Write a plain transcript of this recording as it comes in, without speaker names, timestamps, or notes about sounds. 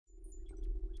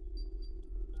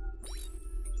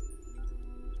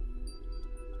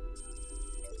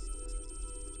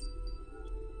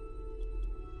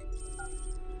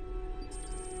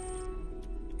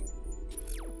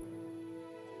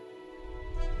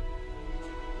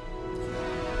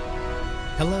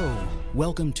Hello,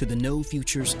 welcome to the No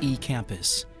Futures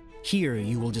eCampus. Here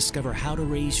you will discover how to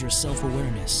raise your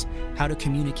self-awareness, how to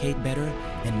communicate better,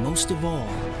 and most of all,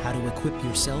 how to equip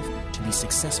yourself to be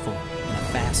successful in a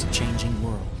fast-changing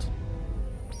world.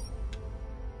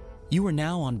 You are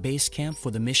now on base camp for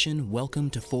the mission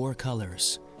Welcome to Four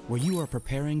Colors, where you are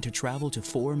preparing to travel to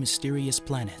 4 mysterious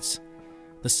planets.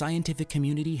 The scientific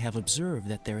community have observed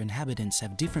that their inhabitants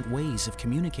have different ways of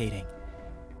communicating.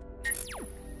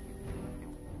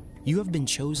 You have been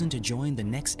chosen to join the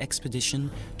next expedition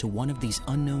to one of these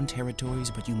unknown territories,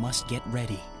 but you must get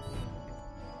ready.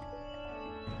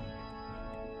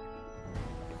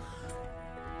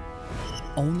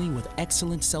 Only with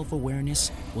excellent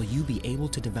self-awareness will you be able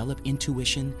to develop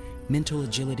intuition, mental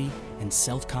agility, and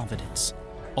self-confidence,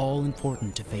 all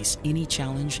important to face any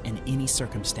challenge and any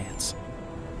circumstance.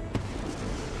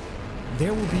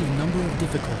 There will be a number of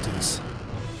difficulties.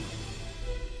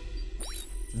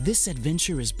 This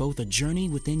adventure is both a journey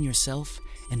within yourself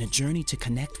and a journey to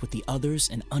connect with the others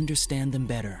and understand them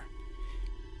better.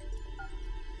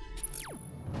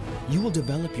 You will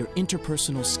develop your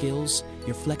interpersonal skills,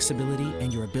 your flexibility,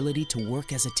 and your ability to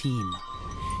work as a team.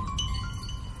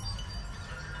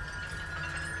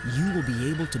 You will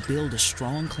be able to build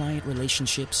strong client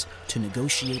relationships, to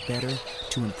negotiate better,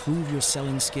 to improve your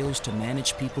selling skills, to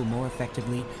manage people more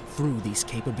effectively through these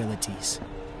capabilities.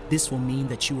 This will mean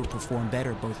that you will perform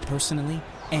better both personally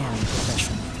and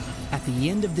professionally. At the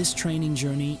end of this training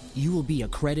journey, you will be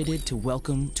accredited to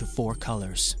Welcome to Four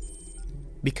Colors.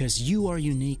 Because you are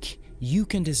unique, you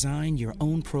can design your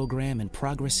own program and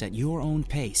progress at your own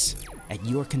pace, at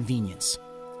your convenience.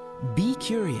 Be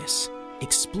curious,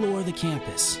 explore the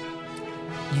campus.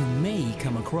 You may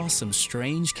come across some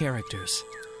strange characters.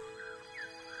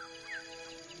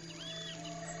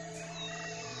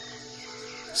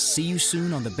 See you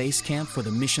soon on the base camp for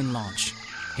the mission launch.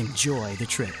 Enjoy the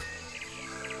trip.